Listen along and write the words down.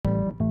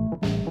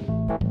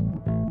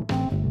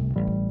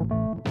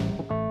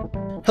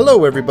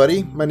Hello,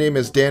 everybody. My name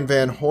is Dan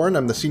Van Horn.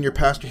 I'm the senior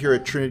pastor here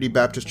at Trinity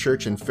Baptist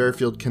Church in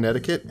Fairfield,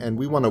 Connecticut, and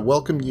we want to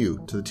welcome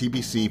you to the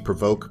TBC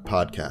Provoke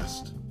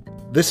podcast.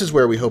 This is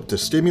where we hope to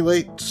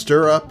stimulate,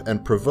 stir up,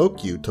 and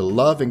provoke you to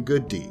love and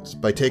good deeds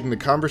by taking the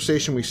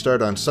conversation we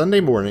start on Sunday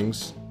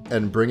mornings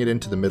and bring it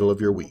into the middle of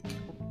your week.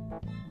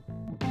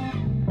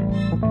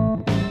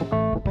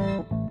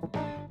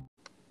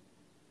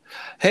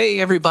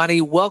 Hey,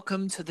 everybody.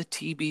 Welcome to the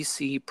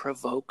TBC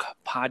Provoke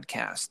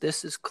podcast.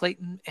 This is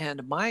Clayton,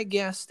 and my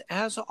guest,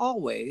 as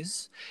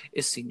always,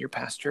 is Senior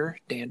Pastor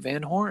Dan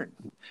Van Horn.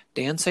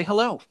 Dan, say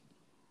hello.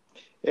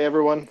 Hey,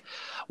 everyone.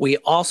 We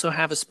also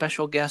have a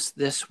special guest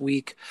this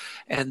week,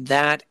 and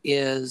that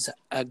is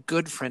a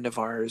good friend of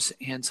ours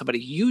and somebody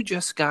you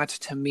just got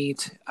to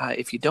meet,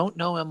 if you don't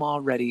know him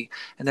already,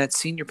 and that's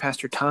Senior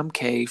Pastor Tom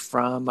Kay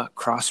from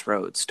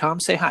Crossroads.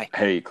 Tom, say hi.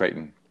 Hey,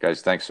 Clayton.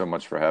 Guys, thanks so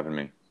much for having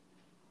me.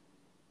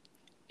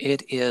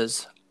 It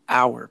is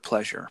our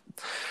pleasure.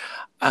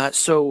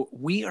 So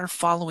we are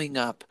following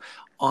up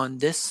on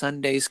this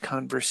Sunday's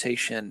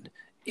conversation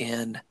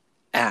in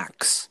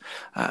Acts,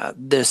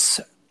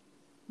 this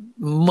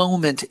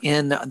moment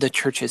in the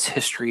church's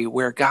history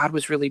where God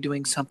was really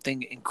doing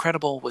something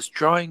incredible, was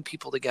drawing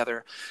people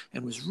together,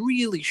 and was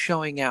really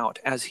showing out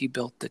as he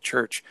built the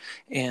church.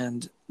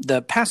 And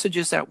the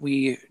passages that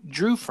we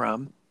drew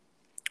from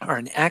are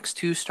in Acts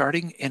 2,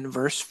 starting in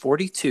verse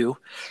 42.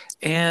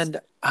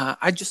 And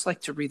I'd just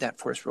like to read that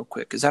for us real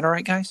quick. Is that all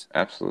right, guys?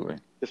 Absolutely.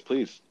 Yes,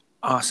 please.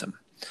 Awesome.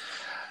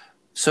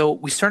 So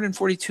we start in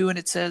 42, and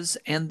it says,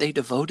 "And they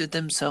devoted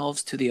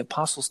themselves to the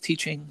apostles'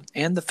 teaching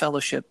and the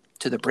fellowship,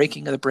 to the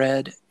breaking of the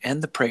bread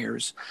and the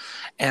prayers.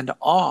 And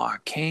awe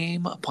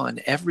came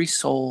upon every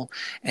soul,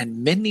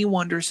 and many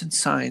wonders and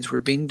signs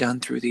were being done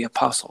through the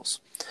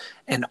apostles.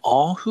 And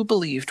all who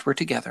believed were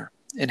together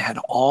and had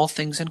all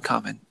things in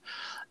common.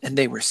 And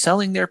they were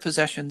selling their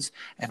possessions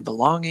and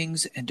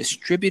belongings and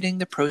distributing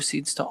the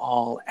proceeds to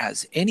all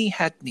as any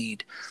had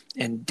need,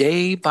 and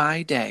day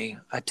by day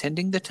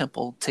attending the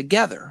temple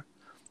together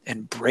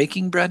and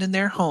breaking bread in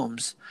their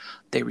homes,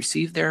 they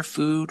received their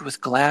food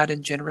with glad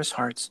and generous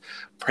hearts,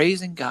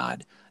 praising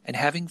God and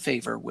having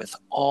favor with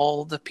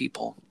all the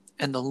people.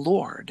 And the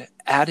Lord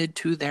added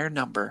to their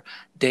number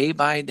day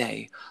by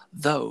day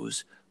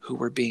those who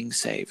were being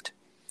saved."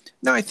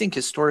 Now, I think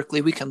historically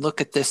we can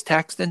look at this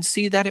text and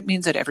see that it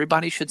means that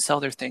everybody should sell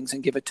their things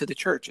and give it to the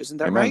church. Isn't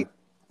that Amen. right?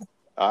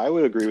 I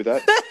would agree with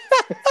that.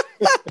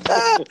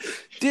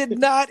 Did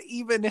not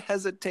even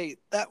hesitate.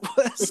 That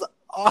was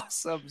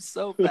awesome.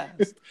 So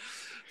fast.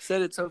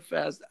 Said it so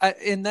fast.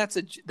 And that's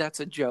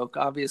a joke.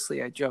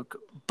 Obviously, I joke.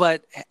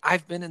 But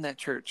I've been in that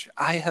church.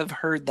 I have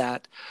heard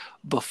that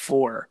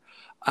before.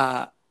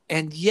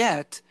 And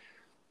yet,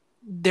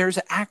 there's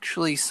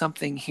actually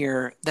something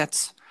here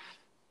that's,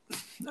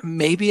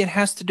 maybe it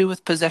has to do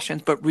with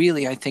possessions, but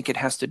really I think it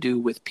has to do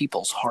with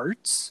people's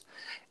hearts.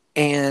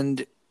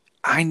 And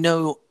I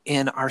know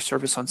in our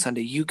service on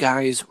Sunday, you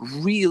guys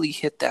really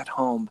hit that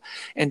home.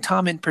 And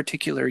Tom, in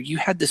particular, you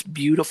had this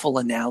beautiful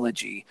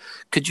analogy.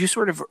 Could you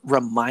sort of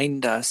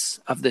remind us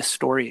of this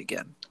story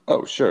again?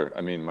 Oh, sure.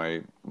 I mean,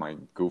 my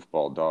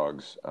goofball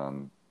dogs,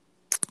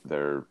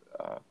 they're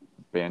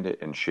Bandit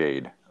and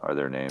Shade are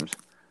their names.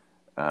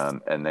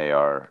 And they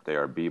are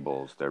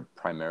Beagles. They're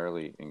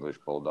primarily English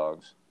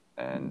bulldogs.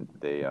 And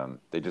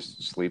they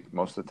just sleep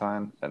most of the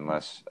time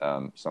unless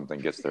something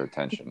gets their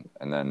attention,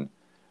 and then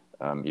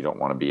you don't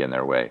want to be in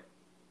their way.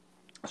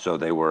 So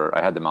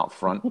I had them out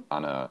front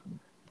on a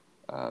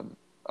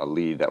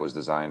lead that was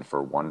designed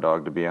for one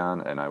dog to be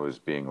on, and I was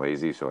being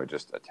lazy, so I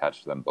just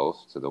attached them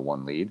both to the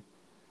one lead.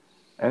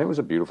 And it was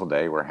a beautiful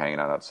day. We're hanging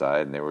out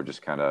outside, and they were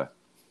just kind of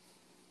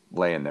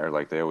laying there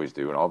like they always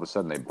do. And all of a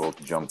sudden, they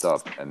both jumped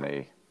up and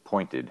they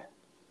pointed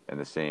in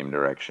the same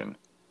direction,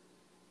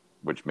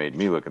 which made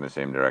me look in the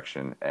same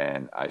direction,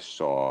 and I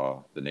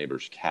saw the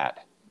neighbor's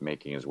cat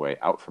making his way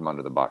out from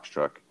under the box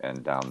truck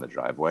and down the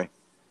driveway,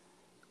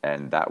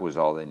 and that was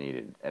all they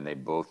needed. And they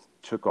both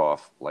took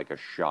off like a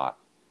shot,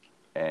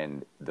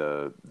 and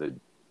the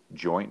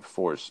joint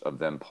force of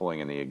them pulling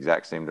in the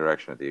exact same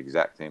direction at the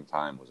exact same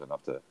time was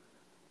enough to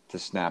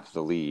snap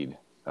the lead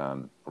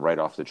right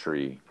off the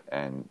tree,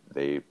 and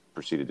they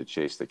proceeded to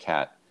chase the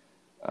cat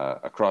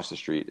across the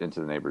street into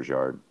the neighbor's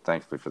yard.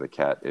 Thankfully for the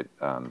cat, it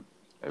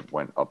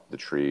went up the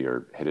tree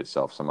or hit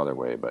itself some other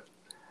way, but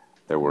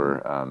there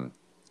were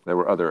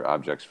other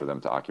objects for them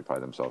to occupy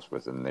themselves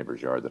with in the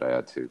neighbor's yard that I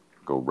had to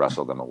go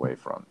wrestle them away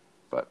from.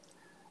 But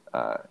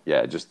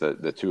just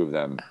the two of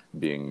them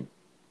being,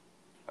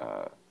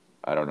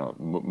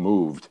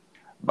 moved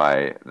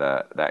by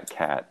that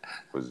cat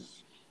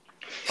was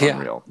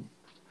unreal.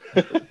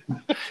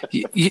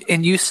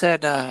 And you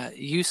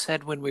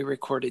said when we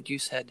recorded, you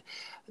said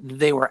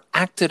they were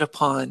acted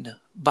upon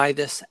by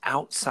this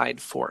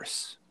outside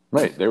force.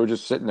 Right. They were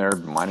just sitting there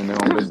minding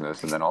their own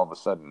business, and then all of a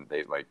sudden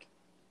they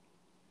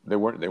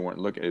weren't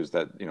looking. It was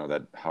that,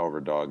 that however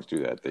dogs do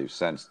that. They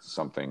sensed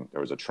something.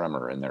 There was a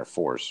tremor in their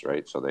force,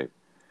 right? So they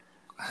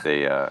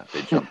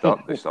jumped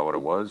up. They saw what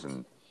it was,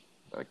 and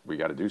like, we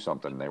got to do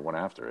something. And they went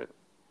after it.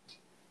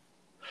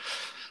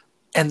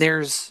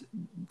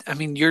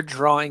 And you're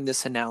drawing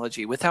this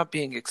analogy without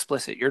being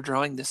explicit. You're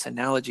drawing this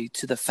analogy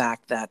to the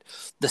fact that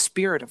the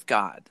Spirit of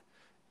God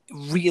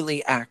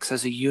really acts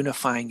as a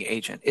unifying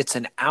agent. It's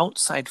an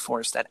outside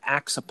force that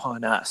acts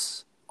upon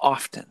us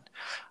often.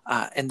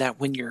 And that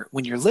when you're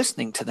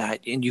listening to that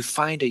and you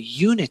find a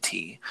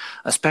unity,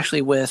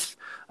 especially with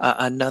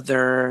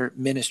another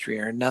ministry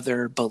or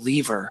another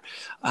believer,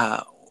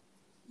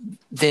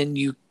 then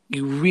you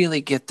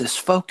really get this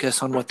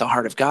focus on what the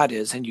heart of God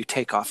is, and you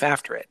take off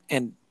after it.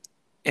 And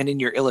in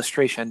your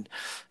illustration,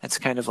 it's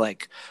kind of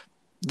like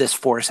this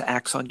force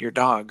acts on your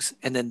dogs,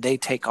 and then they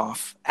take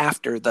off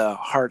after the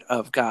heart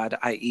of God,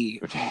 i.e.,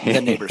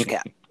 the neighbor's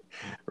cat.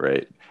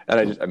 Right.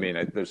 And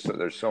there's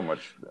so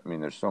much.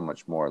 There's so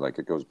much more. Like,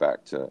 it goes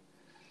back to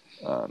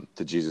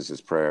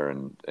Jesus's prayer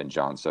in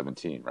John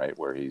 17, right,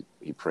 where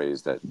he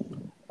prays that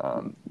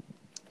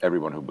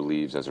everyone who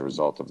believes as a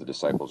result of the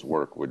disciples'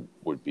 work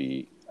would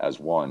be as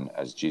one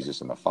as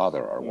Jesus and the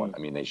Father are one.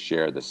 They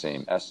share the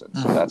same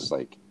essence. So that's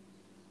like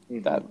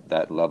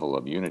that level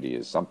of unity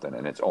is something,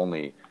 and it's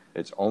only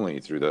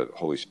through the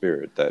Holy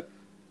Spirit that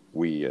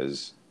we,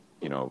 as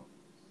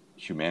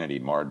humanity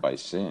marred by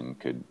sin,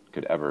 could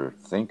ever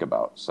think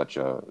about such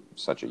a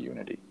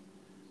unity.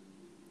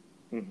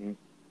 Mm-hmm.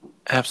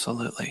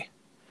 Absolutely.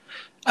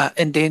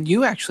 And Dan,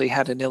 you actually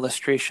had an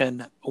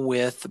illustration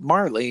with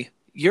Marley,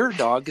 your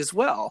dog, as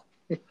well.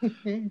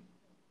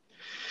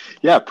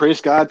 Yeah, praise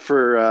God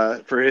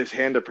for His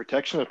hand of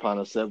protection upon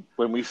us. That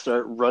when we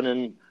start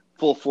running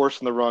full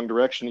force in the wrong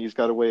direction, He's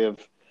got a way of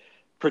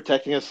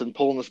protecting us and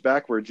pulling us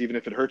backwards, even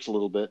if it hurts a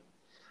little bit.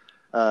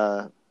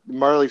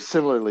 Marley,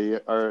 similarly,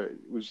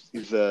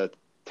 he's a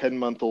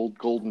 10-month-old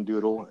golden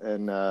doodle,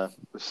 and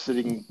was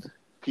sitting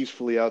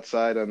peacefully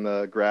outside on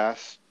the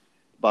grass,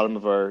 bottom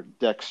of our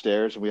deck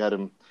stairs, and we had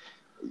him,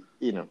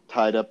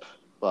 tied up.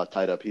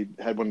 He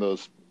had one of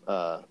those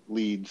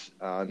leads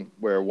on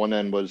where one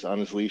end was on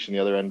his leash and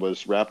the other end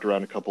was wrapped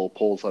around a couple of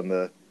poles on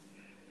the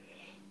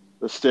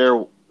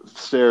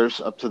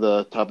stairs up to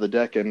the top of the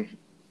deck, and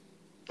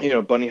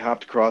Bunny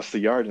hopped across the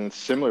yard, and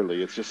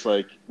similarly, it's just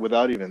like,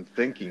 without even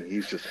thinking,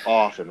 he's just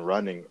off and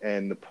running.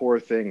 And the poor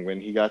thing,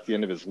 when he got the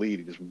end of his lead,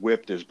 he just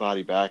whipped his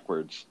body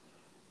backwards,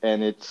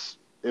 and it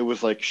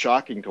was like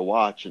shocking to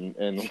watch and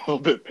a little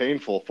bit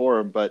painful for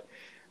him. But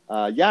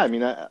I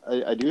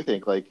do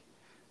think, like,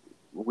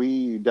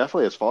 we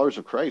definitely, as followers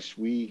of Christ,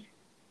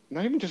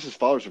 not even just as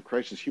followers of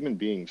Christ, as human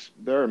beings,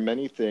 there are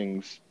many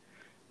things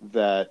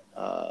that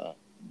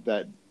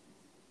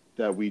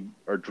we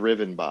are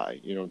driven by,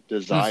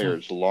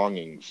 desires,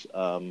 longings,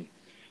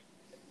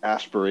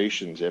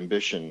 aspirations,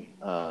 ambition,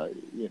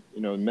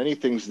 many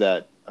things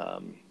that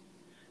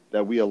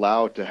we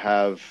allow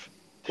to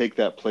take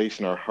that place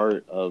in our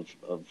heart of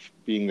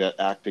being that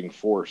acting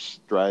force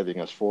driving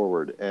us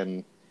forward.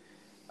 And,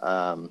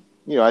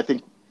 I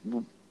think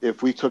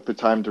if we took the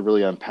time to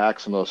really unpack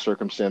some of those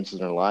circumstances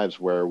in our lives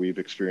where we've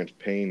experienced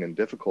pain and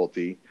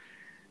difficulty,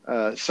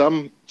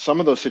 some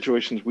of those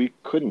situations we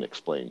couldn't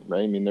explain,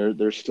 right?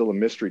 There's still a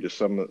mystery to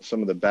some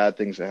of the bad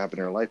things that happen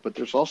in our life, but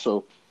there's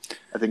also,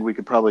 I think we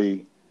could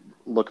probably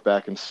look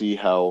back and see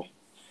how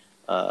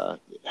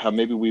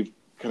maybe we've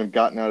kind of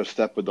gotten out of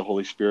step with the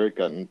Holy Spirit,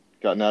 gotten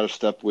out of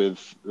step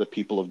with the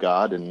people of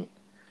God, and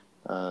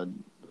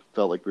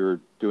felt like we were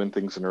doing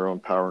things in our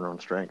own power and our own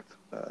strength.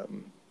 I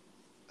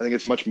think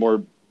it's much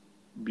more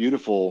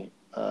beautiful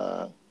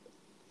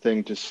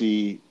thing to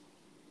see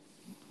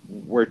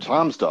where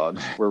Tom's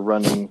dogs were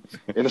running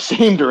in the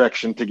same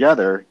direction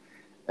together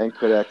and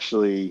could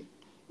actually,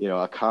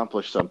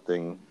 accomplish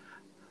something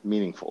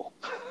meaningful,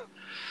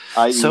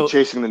 i.e.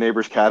 chasing the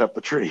neighbor's cat up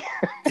the tree.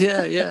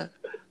 Yeah.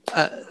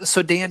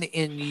 So Dan,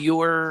 in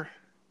your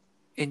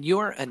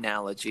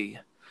analogy,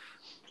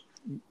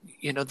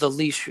 the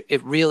leash,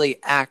 it really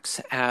acts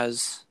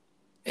as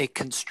a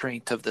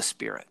constraint of the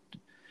Spirit,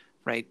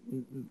 right?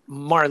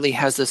 Marley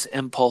has this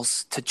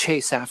impulse to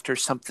chase after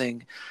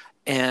something,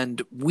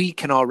 and we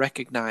can all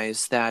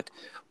recognize that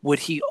would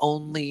he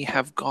only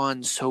have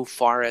gone so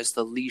far as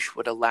the leash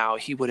would allow,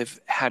 he would have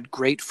had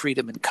great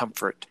freedom and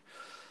comfort.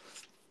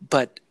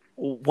 But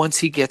once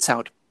he gets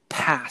out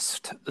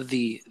past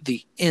the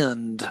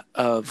end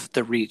of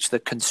the reach, the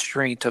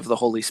constraint of the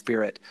Holy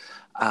Spirit,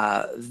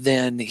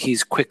 then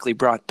he's quickly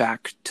brought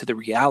back to the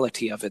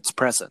reality of its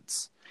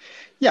presence.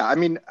 Yeah,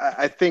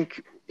 I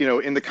think,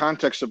 in the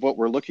context of what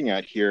we're looking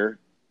at here,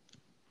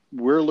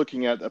 we're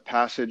looking at a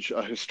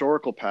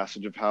historical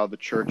passage of how the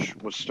church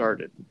was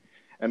started.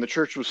 And the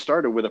church was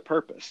started with a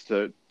purpose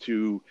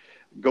to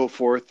go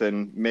forth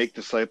and make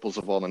disciples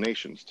of all the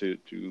nations, to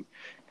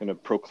kind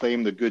of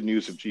proclaim the good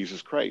news of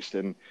Jesus Christ.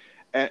 And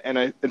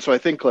so I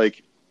think,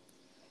 like,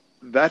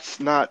 that's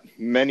not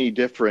many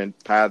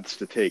different paths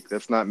to take.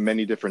 That's not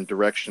many different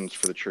directions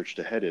for the church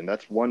to head in.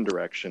 That's one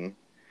direction,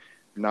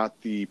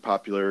 not the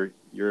popular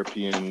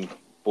European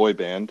boy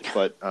band,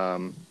 but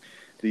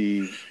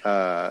the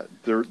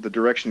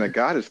direction that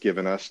God has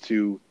given us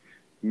to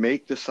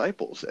make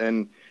disciples.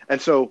 And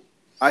so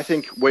I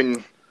think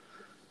when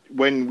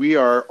we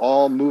are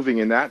all moving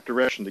in that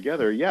direction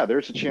together, yeah,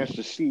 there's a chance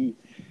to see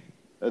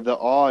the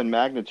awe and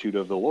magnitude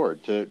of the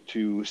Lord,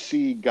 to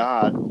see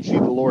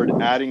the Lord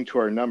adding to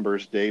our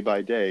numbers day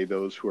by day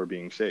those who are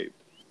being saved.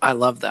 I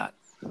love that.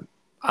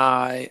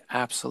 I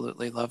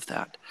absolutely love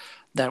that.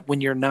 That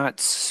when you're not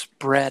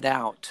spread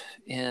out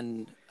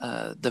in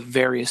the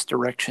various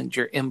directions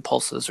your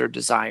impulses or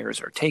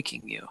desires are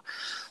taking you,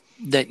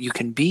 that you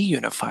can be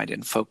unified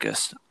and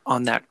focused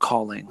on that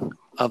calling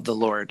of the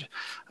Lord.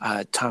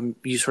 Tom,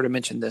 you sort of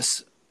mentioned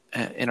this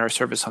in our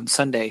service on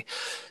Sunday.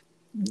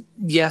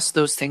 Yes,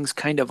 those things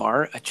kind of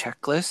are a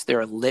checklist.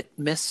 They're a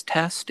litmus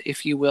test,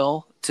 if you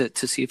will,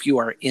 to see if you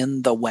are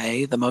in the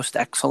way, the most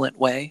excellent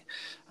way.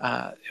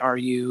 Are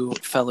you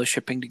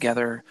fellowshipping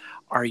together?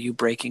 Are you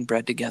breaking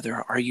bread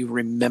together? Are you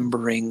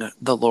remembering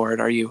the Lord?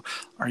 Are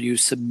you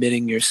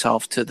submitting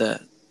yourself to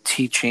the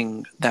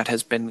teaching that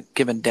has been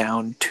given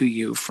down to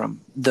you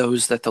from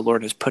those that the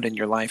Lord has put in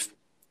your life?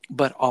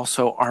 But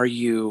also, are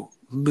you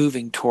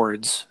moving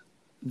towards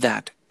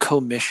that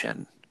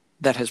commission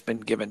that has been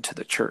given to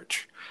the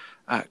church?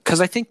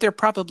 Because I think there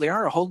probably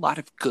are a whole lot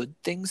of good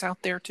things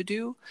out there to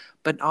do,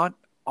 but not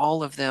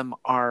all of them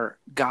are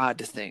God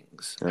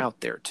things out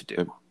there to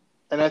do.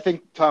 And I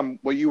think, Tom,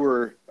 what you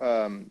were,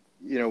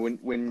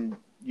 when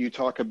you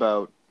talked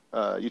about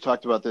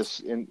this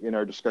in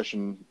our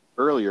discussion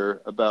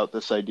earlier about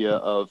this idea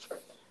of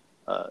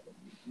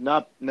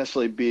not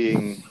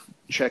necessarily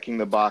checking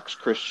the box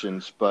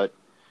Christians, but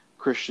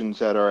Christians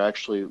that are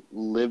actually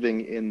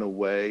living in the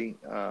way.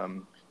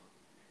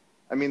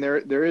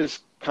 There is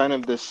kind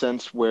of this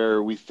sense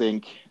where we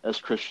think as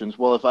Christians,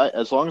 well,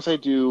 as long as I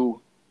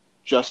do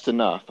just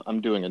enough,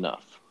 I'm doing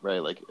enough, right?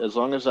 Like as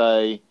long as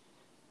I've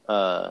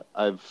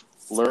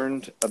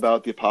learned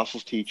about the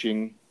apostles'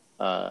 teaching,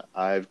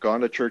 I've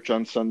gone to church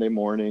on Sunday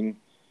morning,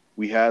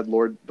 we had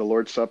the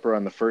Lord's Supper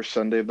on the first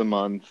Sunday of the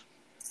month,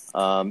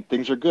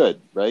 things are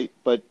good, right?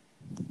 But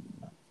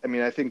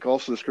I think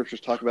also the scriptures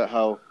talk about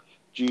how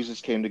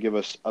Jesus came to give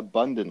us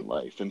abundant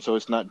life, and so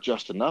it's not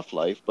just enough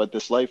life, but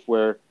this life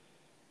where,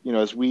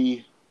 as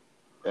we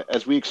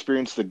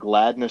experience the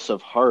gladness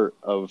of heart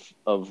of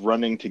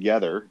running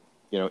together,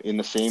 in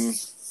the same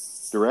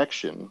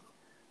direction,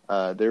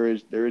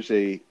 there's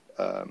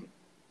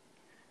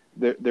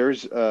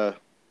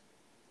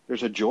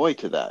a joy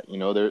to that.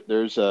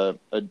 There's a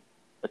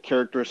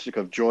characteristic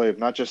of joy of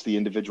not just the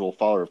individual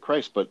follower of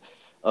Christ, but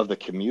of the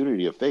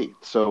community of faith.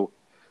 So,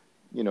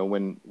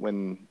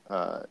 when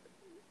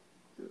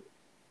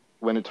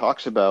it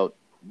talks about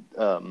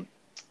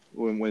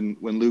when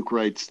Luke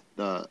writes,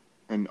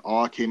 and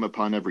awe came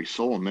upon every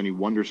soul, and many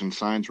wonders and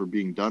signs were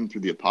being done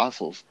through the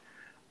apostles,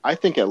 I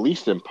think at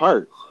least in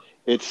part,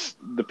 it's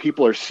the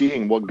people are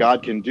seeing what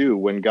God can do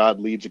when God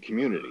leads a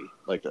community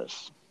like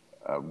this.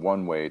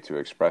 One way to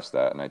express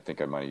that, and I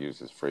think I might have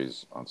used this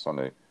phrase on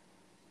Sunday,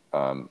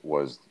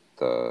 was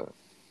the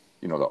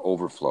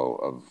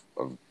overflow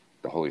of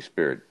the Holy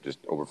Spirit just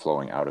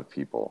overflowing out of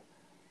people.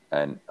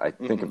 And I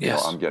think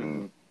I'm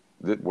getting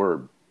that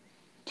we're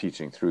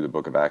teaching through the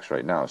book of Acts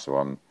right now, so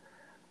I'm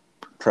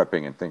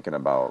prepping and thinking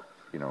about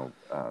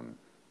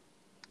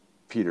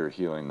Peter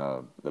healing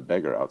the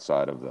beggar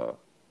outside of the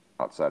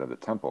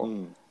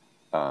temple,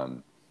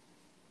 and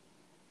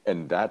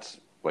that's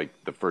like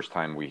the first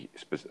time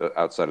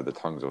outside of the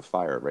tongues of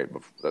fire, right?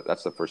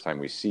 That's the first time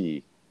we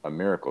see a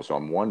miracle. So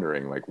I'm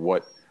wondering, like,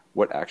 what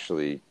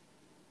actually,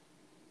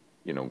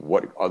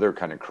 what other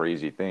kind of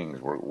crazy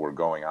things were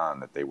going on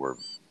that they were,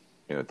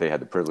 that they had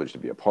the privilege to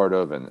be a part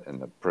of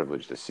and the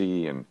privilege to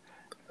see, and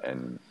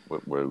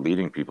we're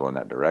leading people in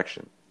that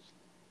direction.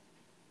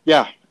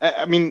 Yeah,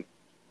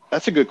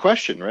 that's a good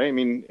question, right?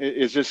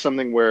 Is this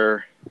something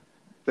where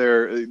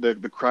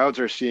the crowds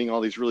are seeing all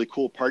these really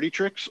cool party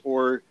tricks,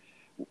 or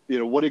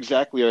what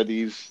exactly are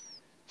these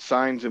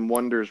signs and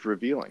wonders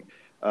revealing?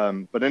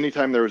 But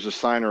anytime there was a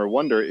sign or a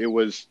wonder, it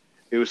was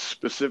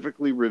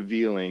specifically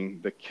revealing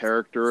the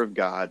character of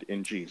God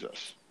in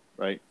Jesus,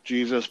 right?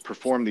 Jesus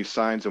performed these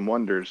signs and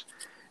wonders,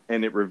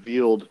 and it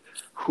revealed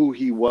who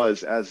he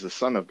was as the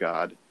Son of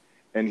God,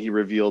 and he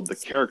revealed the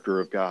character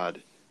of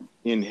God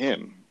in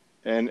him.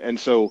 And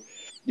so,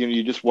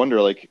 you just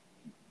wonder, like,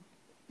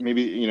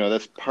 maybe,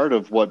 that's part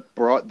of what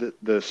brought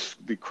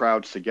the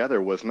crowds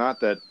together, was not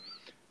that,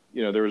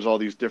 there was all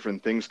these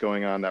different things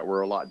going on that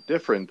were a lot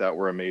different, that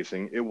were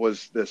amazing. It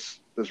was this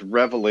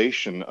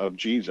revelation of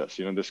Jesus,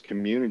 this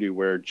community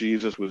where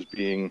Jesus was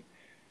being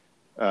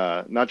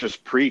not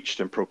just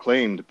preached and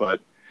proclaimed, but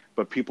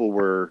people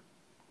were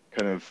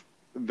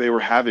they were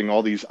having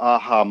all these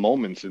aha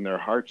moments in their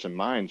hearts and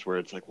minds where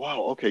it's like,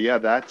 wow, okay, yeah,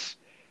 that's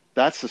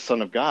the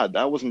Son of God.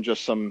 That wasn't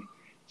just some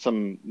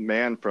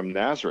man from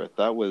Nazareth.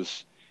 That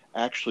was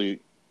actually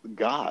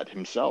God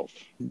himself.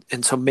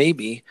 And so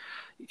maybe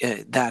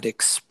that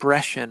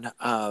expression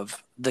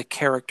of the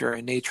character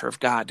and nature of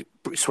God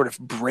sort of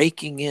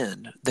breaking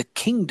in, the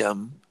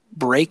kingdom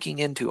breaking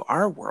into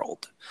our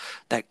world,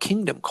 that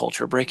kingdom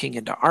culture breaking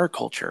into our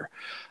culture,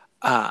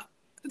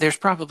 there's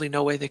probably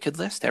no way they could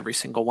list every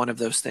single one of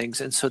those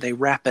things. And so they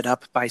wrap it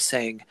up by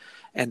saying,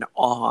 and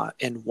awe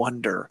and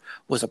wonder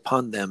was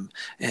upon them,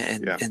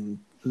 and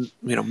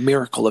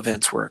miracle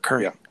events were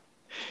occurring.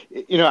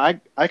 I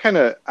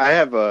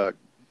have a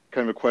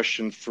kind of a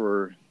question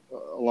for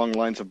along the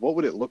lines of what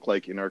would it look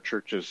like in our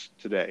churches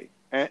today?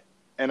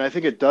 And I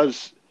think it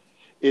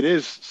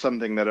is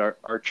something that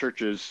our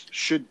churches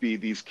should be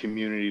these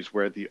communities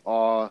where the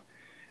awe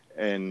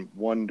and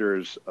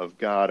wonders of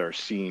God are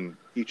seen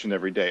each and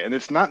every day. And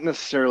it's not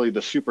necessarily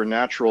the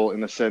supernatural in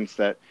the sense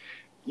that,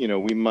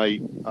 we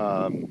might,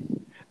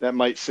 that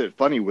might sit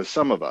funny with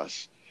some of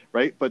us,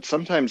 right? But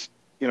sometimes,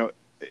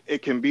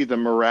 it can be the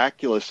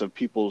miraculous of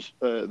people's,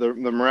 the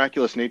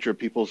miraculous nature of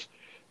people's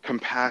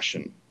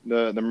compassion,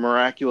 the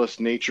miraculous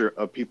nature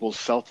of people's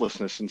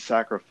selflessness and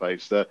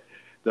sacrifice, the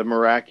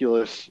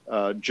miraculous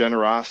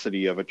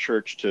generosity of a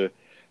church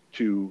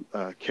to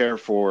care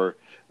for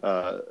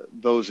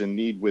those in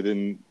need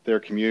within their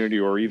community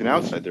or even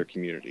outside their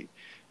community.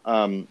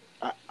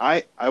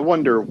 I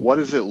wonder, what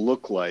does it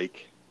look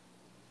like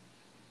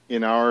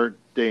in our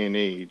day and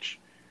age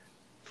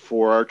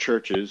for our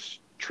churches,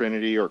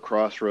 Trinity or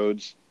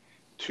Crossroads,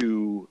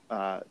 to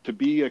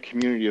be a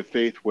community of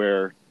faith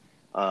where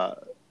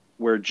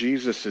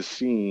Jesus is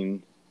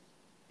seen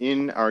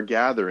in our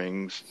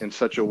gatherings in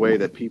such a way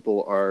that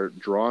people are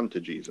drawn to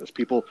Jesus.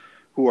 People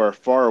who are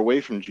far away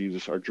from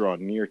Jesus are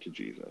drawn near to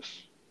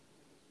Jesus.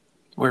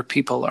 Where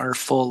people are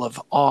full of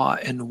awe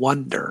and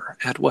wonder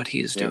at what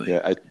he is doing.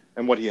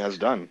 And what he has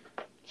done.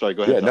 Sorry,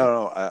 go ahead. Yeah,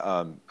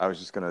 no. I was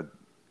just gonna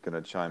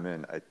chime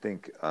in. I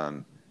think,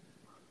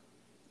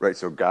 right.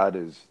 So God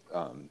is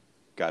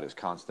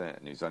constant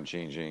and he's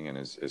unchanging, and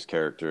his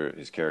character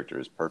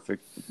is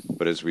perfect.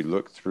 But as we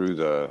look through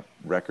the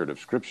record of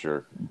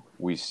Scripture,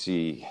 we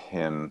see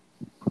him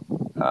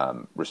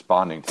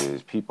responding to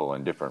his people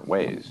in different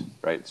ways,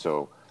 right?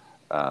 So,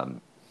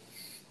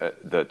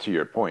 to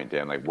your point,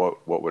 Dan, like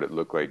what would it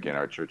look like in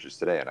our churches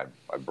today? And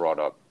I brought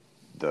up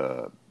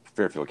the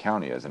Fairfield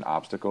County as an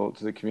obstacle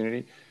to the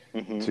community,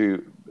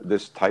 to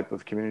this type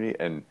of community.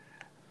 And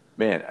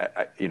man,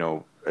 I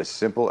as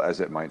simple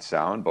as it might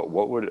sound, but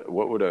what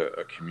would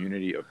a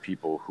community of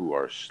people who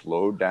are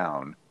slowed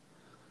down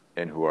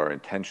and who are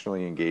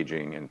intentionally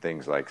engaging in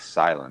things like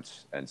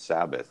silence and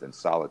Sabbath and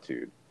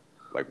solitude,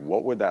 like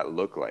what would that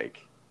look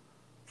like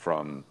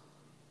from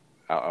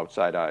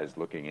outside eyes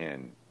looking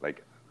in?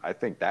 Like, I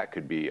think that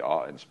could be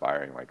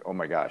awe-inspiring. Like, oh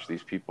my gosh,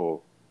 these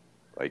people,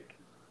 like,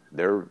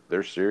 they're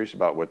serious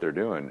about what they're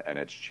doing, and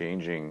it's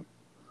changing,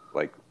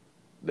 like,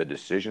 the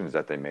decisions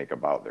that they make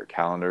about their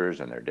calendars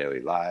and their daily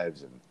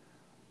lives and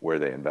where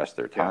they invest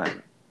their time.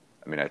 Yeah.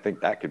 I mean, I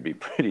think that could be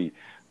pretty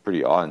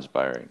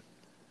awe-inspiring.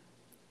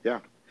 Yeah.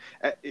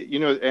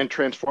 And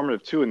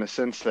transformative too, in the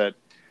sense that,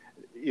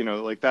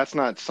 like, that's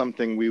not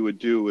something we would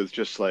do with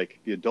just like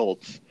the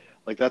adults.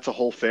 Like, that's a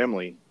whole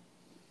family,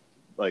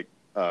 like,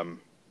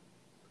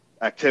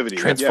 activity.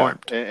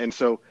 Transformed. Yeah. And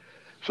so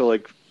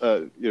like,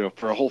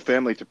 for a whole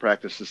family to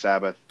practice the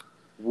Sabbath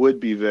would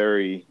be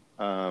very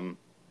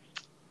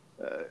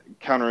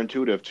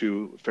counterintuitive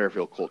to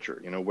Fairfield culture,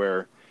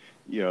 where,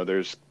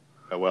 there's,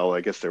 well,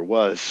 I guess there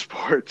was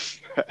sports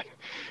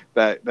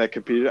that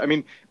competed. I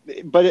mean,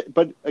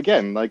 but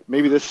again, like,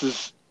 maybe this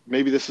is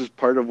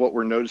part of what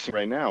we're noticing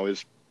right now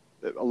is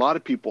that a lot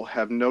of people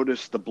have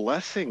noticed the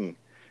blessing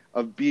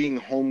of being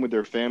home with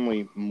their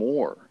family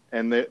more,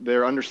 and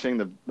they're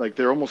understanding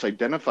they're almost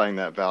identifying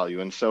that value.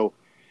 And so,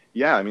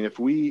 yeah, I mean, if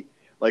we,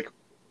 like,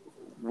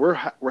 we're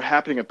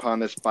happening upon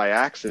this by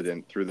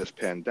accident through this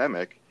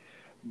pandemic,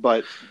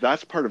 but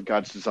that's part of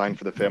God's design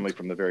for the family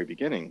from the very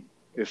beginning,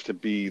 is to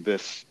be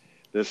this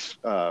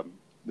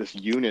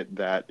unit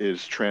that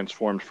is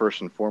transformed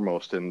first and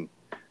foremost, and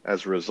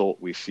as a result,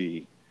 we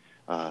see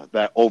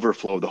that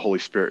overflow of the Holy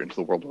Spirit into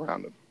the world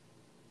around them.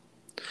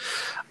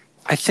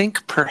 I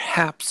think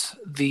perhaps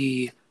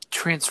the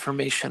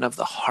transformation of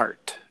the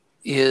heart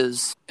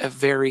is a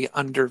very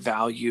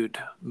undervalued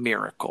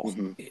miracle.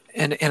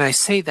 Mm-hmm. And I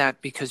say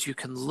that because you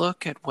can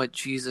look at what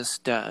Jesus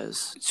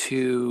does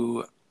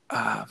to,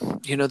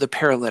 the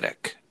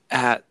paralytic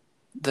at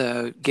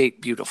the gate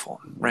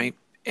beautiful, right?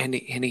 And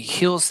he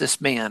heals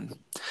this man,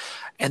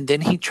 and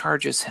then he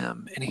charges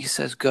him and he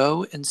says,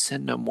 go and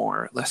sin no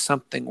more, lest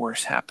something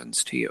worse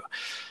happens to you.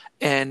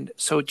 And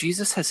so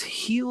Jesus has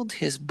healed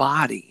his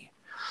body,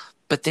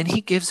 but then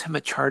he gives him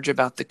a charge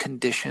about the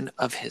condition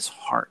of his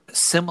heart.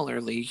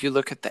 Similarly, you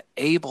look at the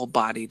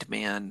able-bodied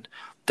man,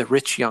 the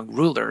rich young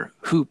ruler,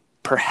 who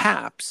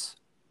perhaps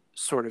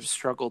sort of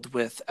struggled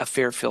with a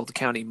Fairfield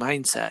County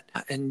mindset.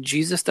 And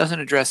Jesus doesn't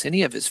address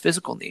any of his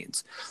physical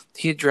needs.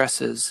 He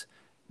addresses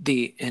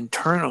the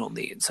internal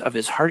needs of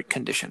his heart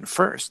condition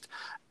first.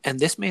 And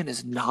this man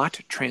is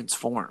not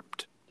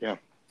transformed. Yeah.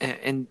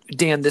 And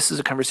Dan, this is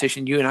a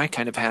conversation you and I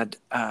kind of had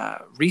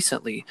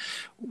recently,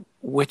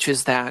 which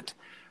is that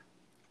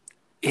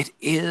it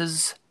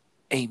is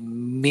a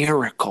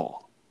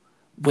miracle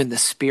when the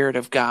Spirit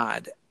of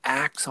God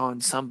acts on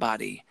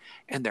somebody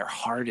and their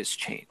heart is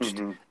changed.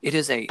 Mm-hmm. It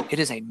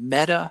is a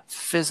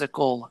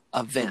metaphysical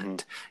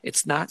event. Mm-hmm.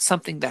 It's not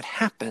something that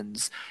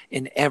happens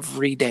in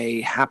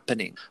everyday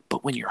happening.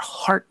 But when your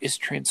heart is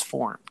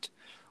transformed,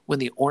 when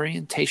the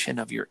orientation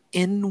of your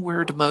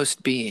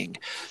inwardmost being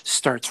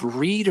starts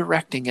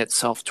redirecting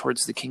itself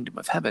towards the kingdom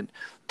of heaven,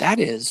 that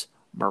is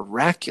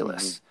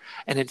miraculous.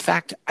 Mm-hmm. And in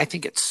fact, I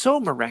think it's so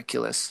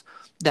miraculous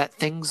that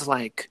things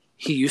like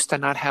he used to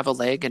not have a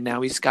leg and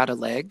now he's got a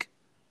leg.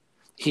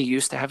 He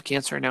used to have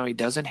cancer and now he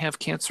doesn't have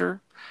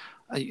cancer.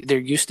 There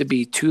used to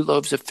be 2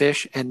 loaves of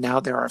fish and now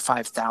there are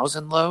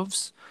 5,000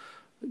 loaves.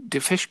 Do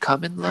fish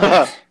come in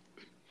loaves?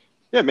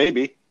 Yeah,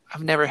 maybe.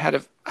 I've never had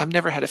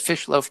a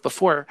fish loaf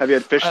before. Have you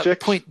had fish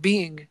sticks? Point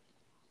being,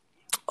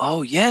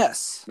 oh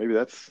yes. Maybe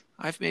that's.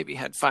 I've maybe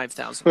had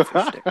 5,000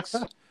 fish sticks.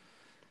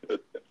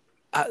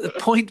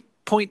 The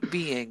point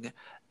being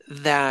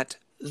that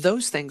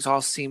those things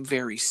all seem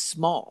very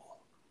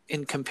small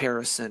in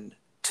comparison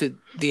to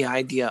the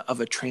idea of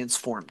a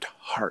transformed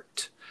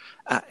heart.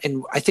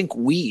 And I think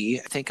we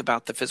think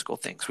about the physical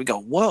things. We go,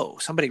 "Whoa!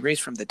 Somebody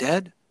raised from the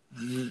dead?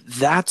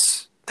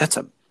 That's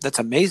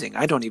amazing.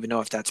 I don't even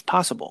know if that's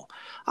possible."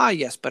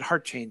 Yes, but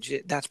heart change,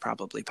 that's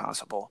probably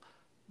possible.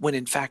 When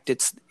in fact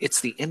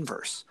it's the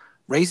inverse.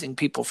 Raising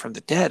people from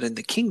the dead in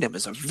the kingdom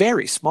is a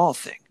very small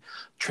thing.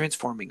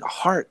 Transforming a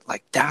heart,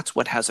 like that's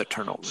what has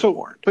eternal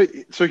reward.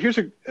 So here's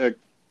a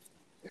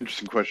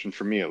interesting question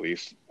for me, at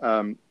least.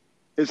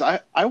 Is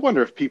I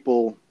wonder if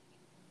people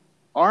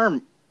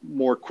are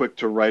more quick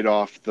to write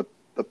off the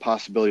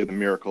possibility of the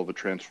miracle of a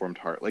transformed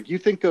heart. Like, you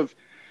think of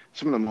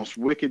some of the most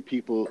wicked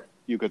people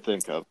you could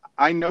think of.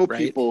 I know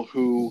people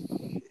who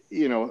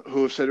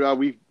have said, "Well,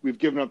 we've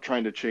given up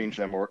trying to change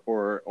them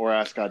or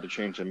ask God to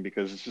change them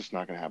because it's just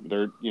not going to happen.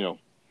 They're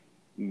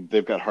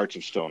they've got hearts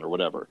of stone or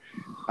whatever."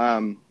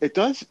 It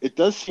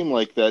does seem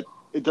like that.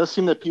 It does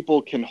seem that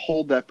people can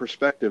hold that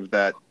perspective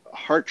that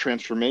heart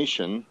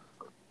transformation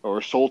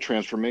or soul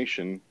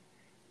transformation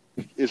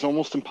is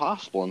almost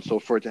impossible, and so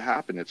for it to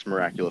happen, it's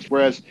miraculous.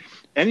 Whereas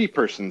any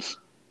person's,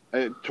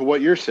 to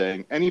what you're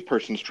saying, any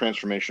person's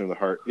transformation of the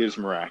heart is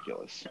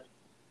miraculous.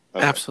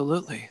 Okay.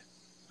 Absolutely.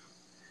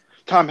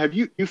 Tom, have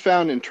you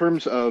found, in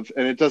terms of,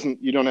 and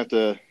you don't have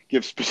to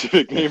give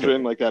specific names or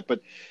anything like that,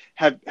 but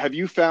have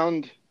you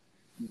found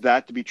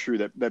that to be true,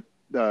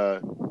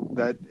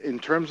 that in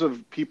terms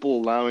of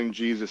people allowing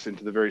Jesus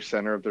into the very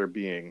center of their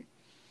being,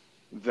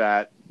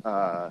 that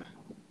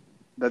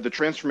the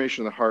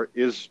transformation of the heart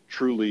is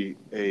truly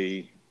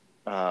a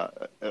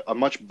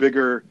much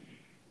bigger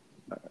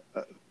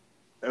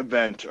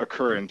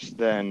occurrence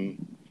than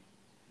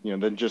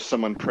just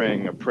someone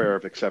praying a prayer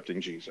of accepting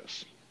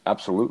Jesus?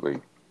 Absolutely.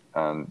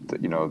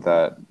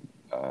 That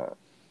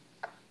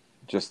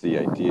just the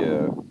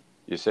idea,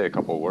 you say a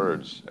couple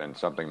words and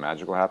something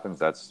magical happens,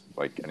 that's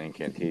like an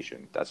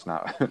incantation. That's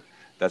not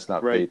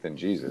right. Faith in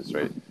Jesus,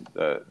 right?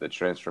 The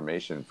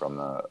transformation from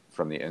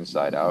the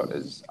inside out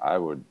is,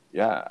 I'm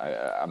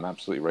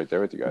absolutely right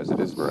there with you guys. It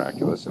is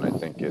miraculous, and I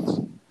think it's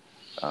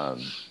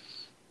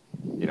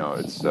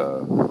it's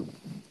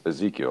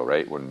Ezekiel,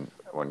 right?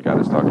 When God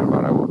is talking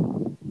about, "I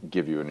will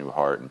give you a new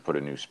heart and put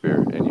a new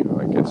spirit in you,"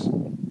 like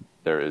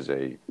there is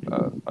a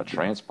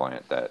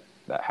transplant that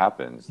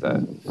happens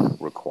that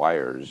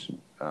requires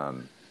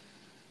the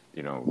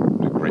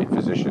great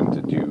physician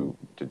to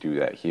do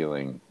that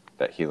healing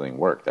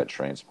work, that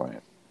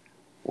transplant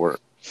work.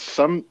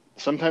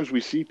 Sometimes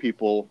we see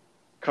people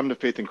come to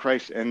faith in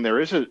Christ, and there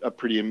is a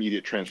pretty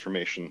immediate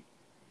transformation.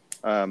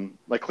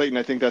 Like Clayton,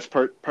 I think that's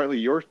partly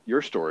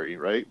your story,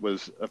 right?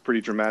 Was a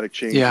pretty dramatic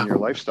change in your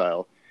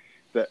lifestyle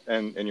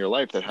and in your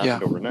life that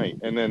happened overnight.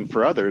 And then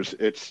for others,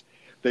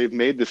 they've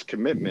made this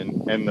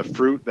commitment, and the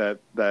fruit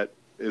that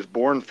is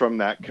born from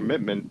that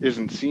commitment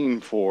isn't seen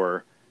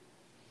for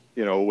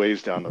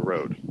ways down the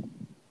road.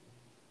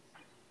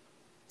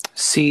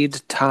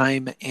 Seed,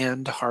 time,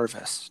 and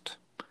harvest.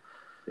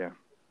 Yeah.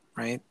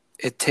 Right?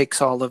 It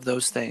takes all of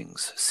those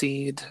things: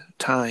 seed,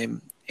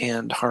 time,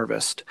 and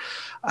harvest.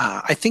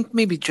 I think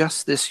maybe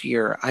just this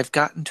year I've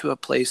gotten to a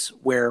place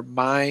where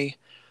my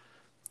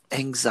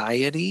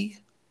anxiety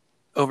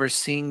over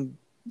seeing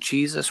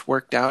Jesus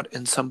worked out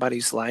in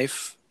somebody's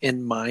life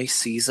in my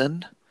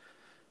season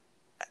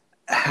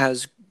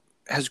has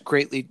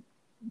greatly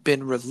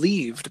been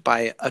relieved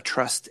by a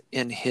trust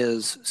in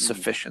his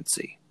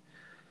sufficiency.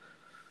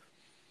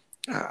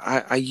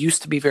 I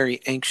used to be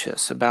very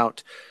anxious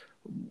about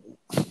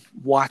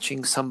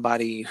watching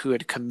somebody who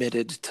had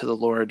committed to the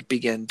Lord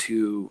begin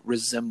to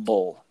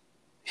resemble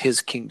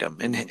his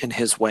kingdom in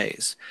his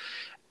ways.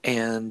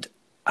 And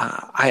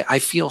I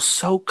feel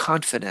so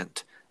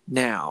confident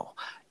now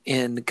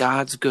in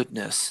God's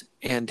goodness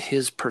and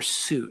his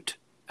pursuit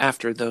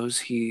after those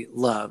he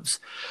loves,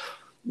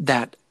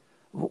 that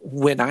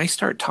when I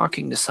start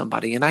talking to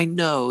somebody, and I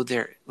know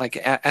they're like,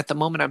 at the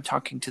moment I'm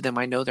talking to them,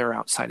 I know they're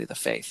outside of the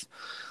faith.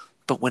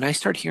 But when I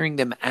start hearing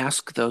them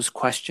ask those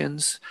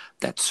questions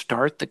that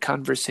start the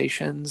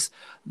conversations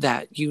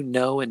that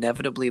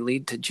inevitably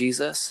lead to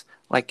Jesus,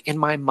 like in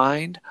my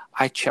mind,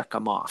 I check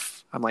them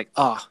off. I'm like,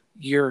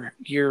 you're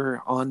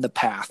on the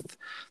path.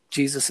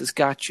 Jesus has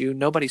got you.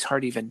 Nobody's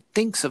heart even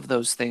thinks of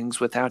those things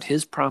without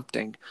his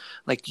prompting.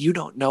 Like, you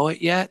don't know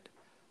it yet,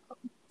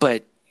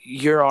 but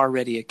you're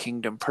already a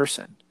kingdom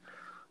person.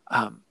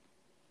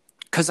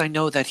 because I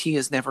know that he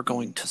is never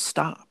going to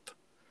stop.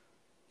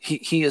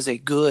 He is a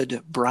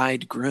good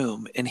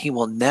bridegroom, and he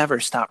will never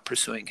stop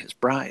pursuing his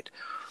bride.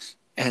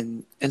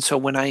 And so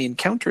when I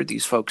encounter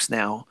these folks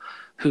now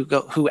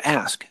who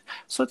ask,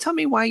 so tell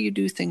me why you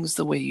do things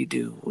the way you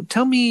do.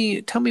 Tell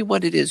me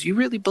what it is. You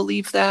really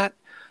believe that?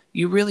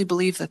 You really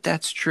believe that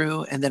that's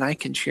true? And then I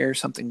can share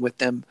something with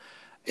them.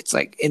 It's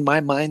like in my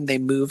mind, they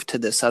move to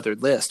this other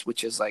list,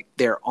 which is like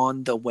they're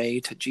on the way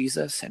to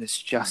Jesus, and it's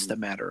just a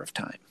matter of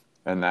time.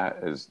 And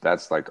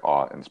that's like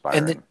awe-inspiring.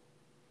 And then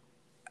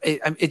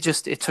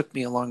it took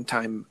me a long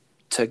time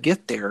to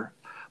get there,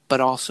 but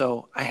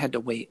also I had to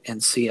wait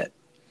and see it.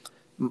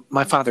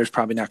 My father's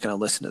probably not going to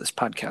listen to this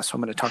podcast, so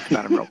I'm going to talk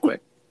about him real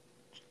quick.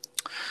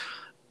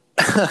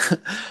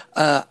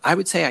 I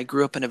would say I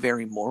grew up in a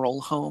very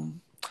moral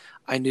home.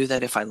 I knew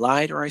that if I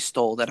lied or I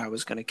stole, that I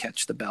was going to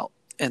catch the belt,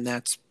 and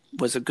that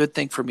was a good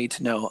thing for me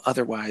to know.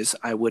 Otherwise,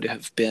 I would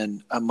have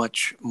been a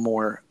much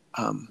more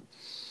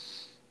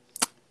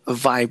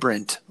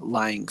vibrant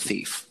lying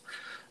thief.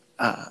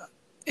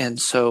 And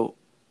so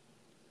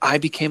I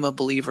became a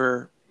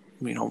believer,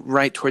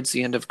 right towards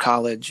the end of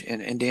college.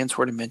 And Dan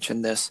sort of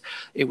mentioned this.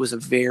 It was a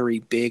very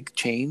big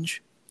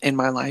change in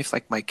my life,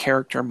 like my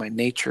character, my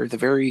nature, the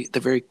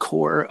very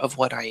core of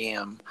what I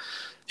am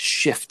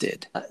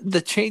shifted.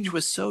 The change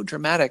was so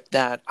dramatic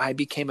that I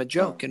became a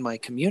joke in my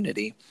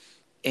community.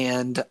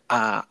 And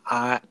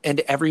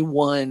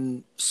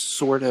everyone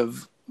sort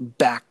of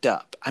backed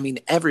up. I mean,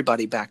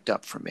 everybody backed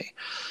up for me.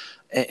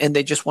 And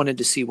they just wanted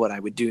to see what I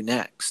would do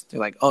next. They're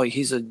like, oh,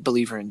 he's a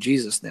believer in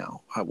Jesus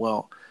now.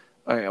 Well,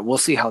 all right, we'll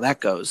see how that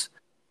goes.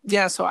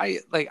 Yeah, so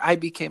I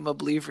became a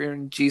believer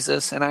in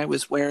Jesus, and I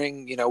was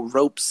wearing,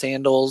 rope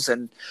sandals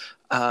and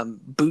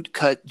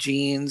bootcut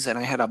jeans, and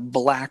I had a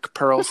black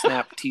pearl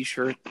snap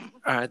T-shirt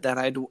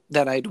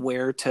that I'd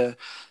wear to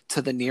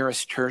the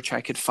nearest church I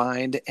could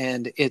find,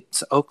 and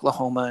it's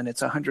Oklahoma, and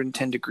it's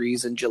 110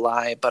 degrees in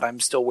July, but I'm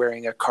still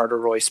wearing a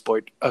corduroy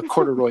sport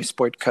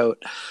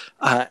coat,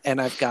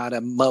 and I've got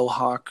a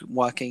mohawk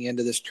walking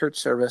into this church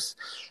service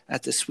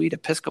at the Sweet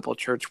Episcopal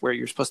Church where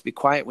you're supposed to be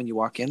quiet when you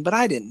walk in, but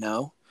I didn't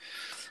know.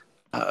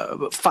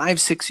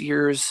 5-6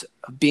 years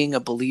of being a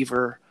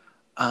believer,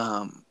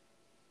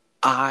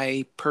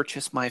 I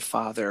purchased my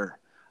father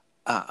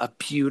a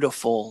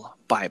beautiful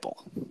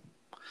Bible.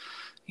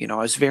 I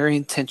was very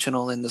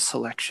intentional in the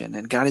selection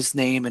and got his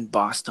name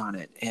embossed on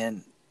it.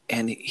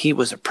 And he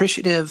was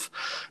appreciative,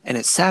 and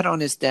it sat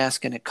on his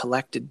desk and it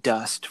collected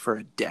dust for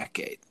a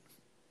decade.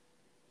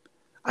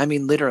 I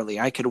mean, literally,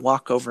 I could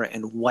walk over it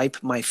and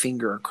wipe my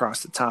finger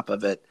across the top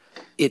of it.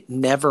 It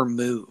never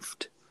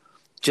moved.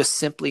 Just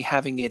simply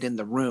having it in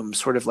the room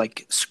sort of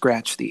like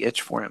scratched the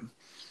itch for him.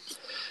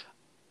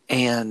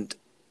 And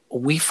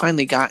we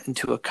finally got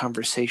into a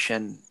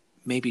conversation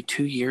maybe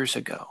 2 years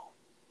ago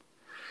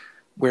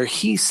where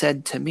he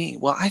said to me,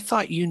 well, I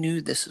thought you knew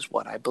this is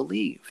what I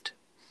believed.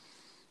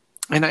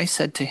 And I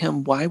said to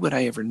him, why would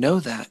I ever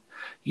know that?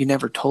 You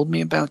never told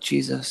me about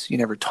Jesus. You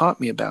never taught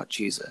me about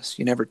Jesus.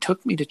 You never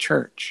took me to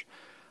church.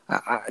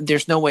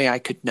 There's no way I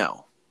could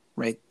know,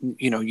 right?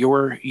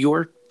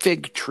 Your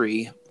fig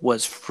tree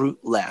was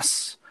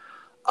fruitless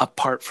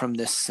apart from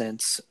this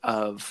sense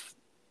of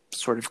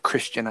sort of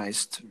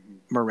Christianized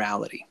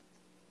morality.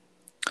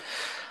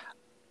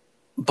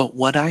 But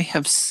what I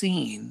have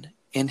seen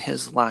in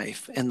his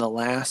life in the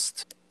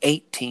last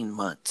 18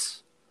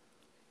 months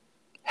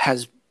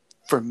has,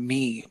 for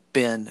me,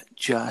 been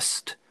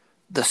just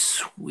the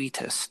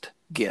sweetest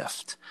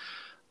gift.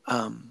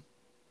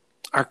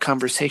 Our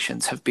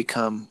conversations have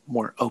become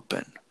more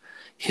open.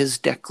 His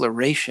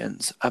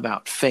declarations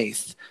about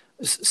faith,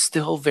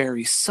 still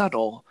very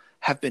subtle,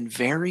 have been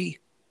very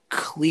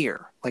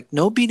clear. Like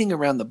no beating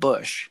around the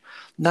bush.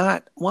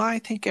 Not, well, I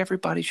think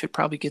everybody should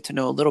probably get to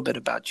know a little bit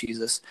about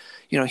Jesus.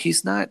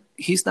 He's not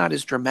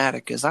as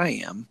dramatic as I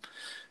am.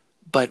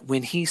 But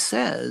when he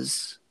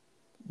says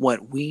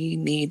what we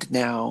need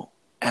now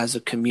as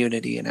a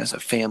community and as a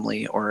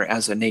family or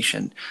as a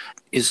nation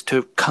is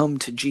to come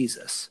to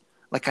Jesus,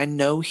 like I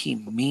know he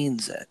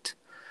means it.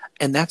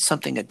 And that's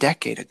something a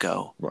decade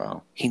ago,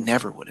 wow, he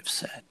never would have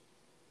said.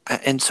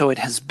 And so it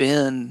has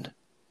been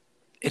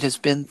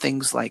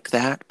things like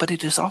that, but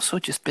it has also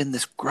just been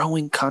this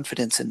growing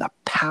confidence in the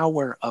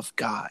power of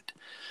God.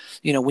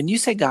 When you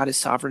say God is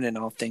sovereign in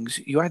all things,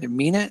 you either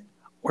mean it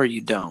or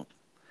you don't.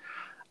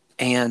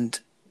 And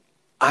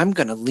I'm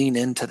going to lean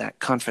into that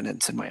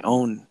confidence in my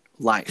own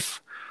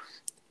life.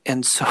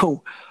 And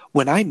so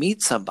when I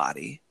meet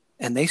somebody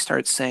and they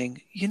start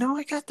saying,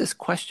 I got this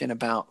question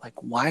about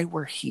like why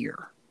we're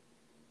here.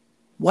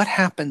 What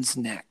happens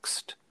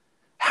next?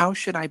 How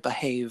should I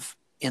behave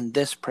in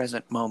this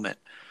present moment?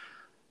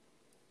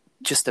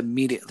 Just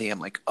immediately I'm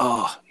like,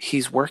 oh,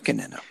 he's working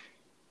in him.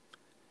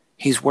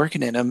 He's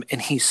working in them,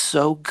 and he's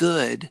so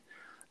good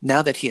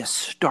now that he has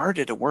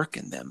started to work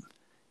in them.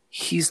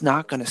 He's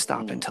not going to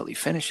stop until he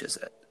finishes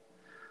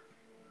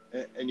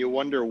it. And you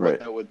wonder what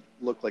that would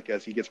look like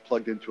as he gets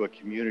plugged into a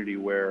community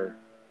where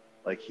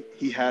like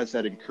he has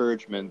that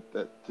encouragement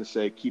that to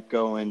say, keep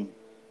going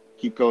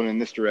in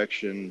this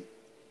direction.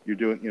 you're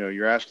doing,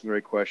 you're asking the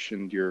right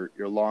questions. Your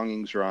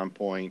longings are on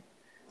point.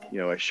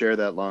 I share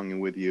that longing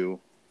with you.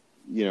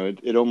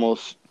 It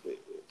almost,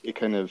 it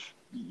kind of,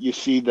 you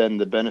see then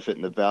the benefit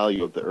and the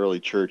value of the early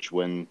church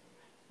when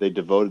they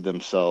devoted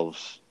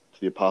themselves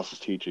to the apostles'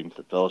 teaching, to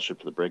the fellowship,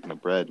 to the breaking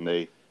of bread. And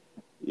they,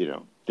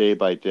 day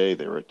by day,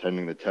 they were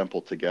attending the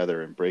temple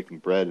together and breaking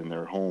bread in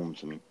their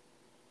homes and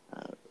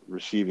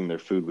receiving their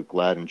food with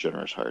glad and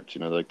generous hearts.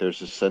 Like there's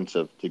this sense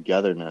of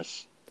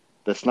togetherness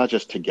that's not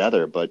just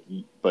together, but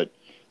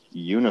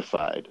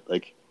unified.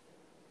 Like,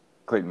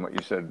 Clayton, what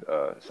you said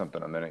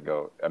something a minute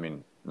ago, I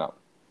mean, not,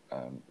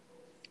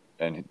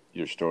 and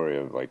your story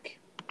of like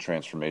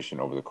transformation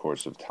over the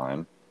course of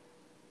time.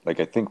 Like,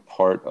 I think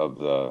part of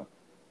the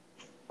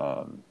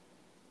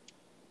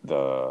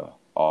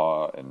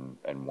awe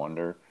and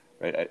wonder,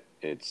 right?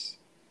 It's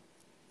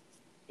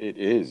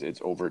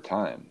over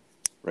time,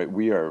 right?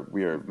 We are,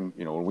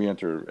 when we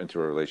enter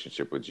into a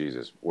relationship with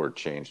Jesus, we're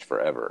changed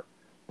forever.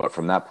 But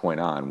from that point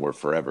on, we're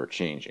forever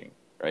changing,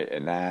 right?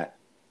 And that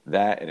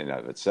in and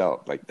of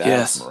itself, like,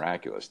 that's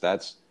miraculous.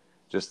 That's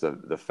just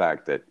the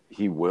fact that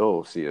he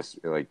will see us,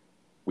 like,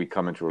 we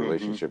come into a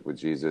relationship with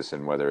Jesus,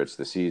 and whether it's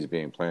the seeds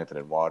being planted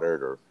and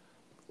watered, or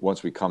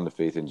once we come to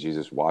faith in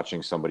Jesus,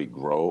 watching somebody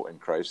grow in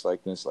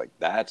Christ-likeness, like,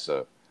 that's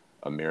a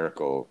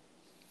miracle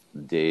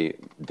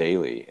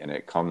daily. And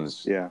it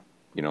comes,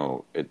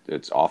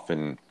 it's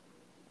often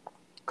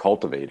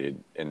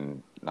cultivated,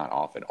 and not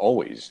often,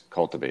 always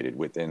cultivated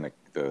within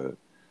a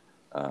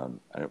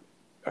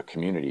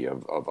community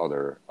of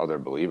other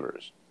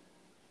believers.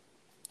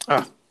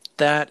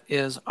 That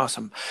is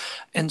awesome.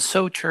 And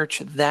so, church,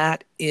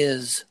 that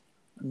is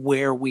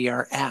where we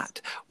are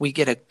at. We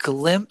get a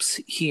glimpse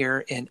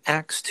here in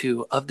Acts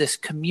 2 of this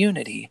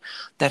community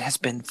that has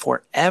been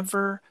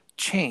forever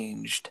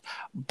changed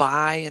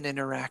by an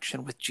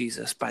interaction with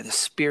Jesus, by the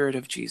Spirit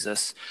of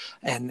Jesus,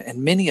 and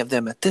many of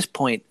them at this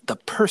point, the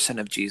person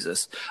of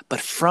Jesus. But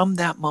from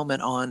that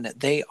moment on,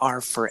 they are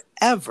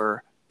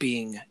forever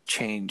being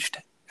changed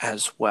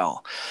as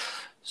well.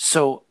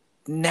 So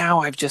now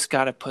I've just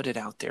got to put it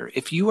out there.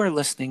 If you are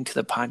listening to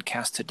the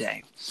podcast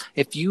today,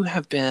 if you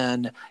have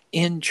been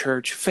in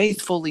church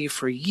faithfully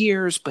for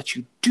years, but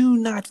you do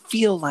not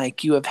feel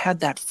like you have had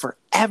that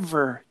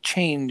forever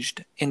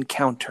changed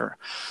encounter,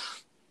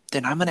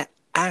 then I'm going to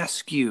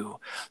ask you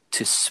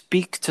to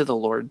speak to the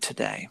Lord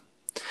today.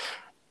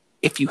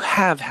 If you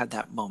have had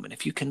that moment,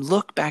 if you can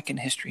look back in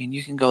history and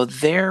you can go,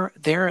 there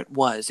it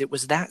was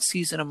that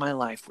season of my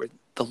life where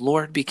the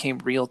Lord became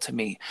real to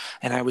me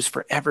and I was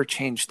forever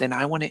changed, then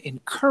I want to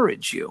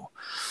encourage you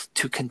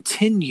to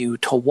continue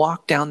to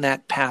walk down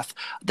that path,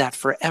 that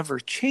forever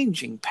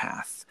changing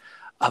path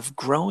of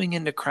growing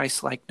into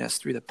Christ-likeness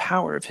through the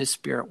power of his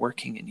Spirit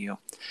working in you.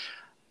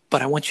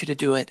 But I want you to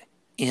do it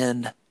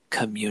in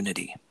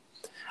community.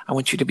 I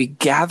want you to be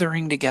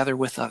gathering together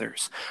with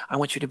others. I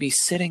want you to be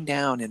sitting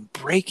down and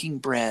breaking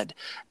bread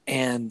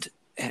and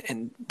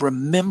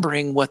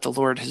remembering what the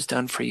Lord has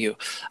done for you.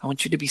 I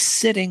want you to be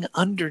sitting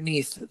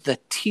underneath the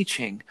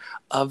teaching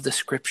of the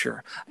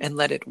Scripture and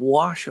let it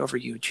wash over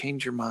you,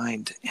 change your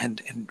mind,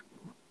 and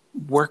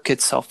work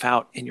itself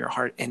out in your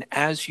heart. And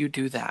as you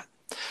do that,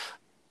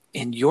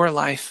 in your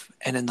life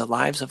and in the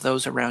lives of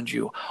those around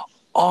you,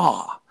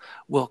 awe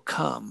will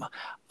come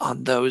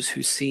on those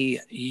who see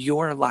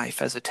your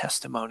life as a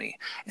testimony,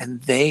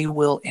 and they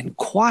will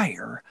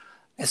inquire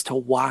as to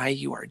why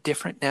you are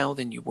different now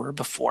than you were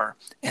before.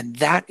 And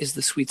that is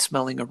the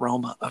sweet-smelling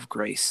aroma of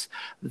grace.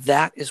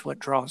 That is what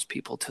draws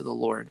people to the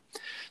Lord.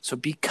 So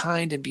be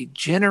kind and be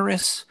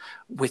generous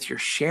with your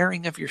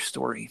sharing of your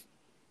story,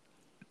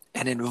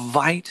 and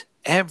invite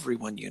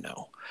everyone you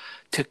know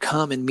to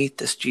come and meet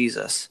this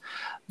Jesus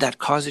that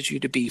causes you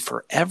to be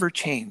forever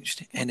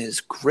changed and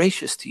is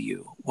gracious to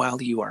you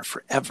while you are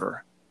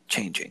forever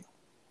changing.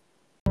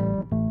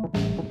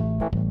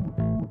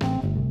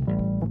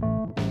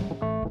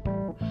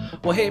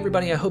 Well, hey,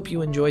 everybody, I hope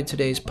you enjoyed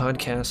today's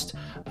podcast.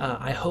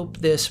 I hope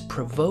this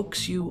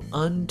provokes you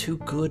unto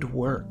good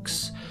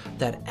works,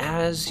 that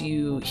as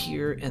you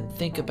hear and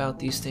think about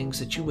these things,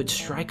 that you would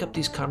strike up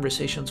these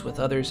conversations with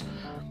others,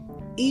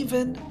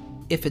 even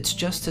if it's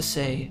just to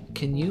say,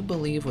 can you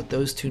believe what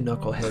those two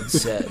knuckleheads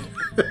said?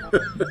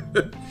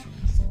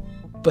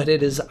 But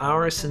it is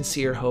our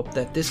sincere hope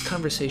that this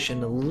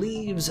conversation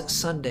leaves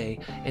Sunday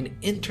and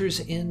enters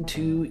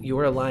into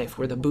your life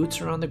where the boots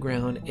are on the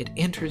ground, it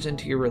enters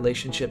into your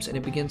relationships, and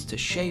it begins to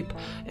shape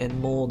and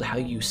mold how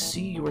you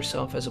see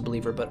yourself as a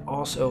believer, but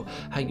also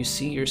how you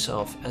see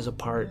yourself as a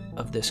part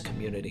of this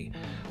community.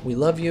 We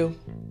love you.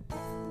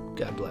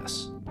 God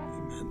bless.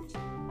 Amen.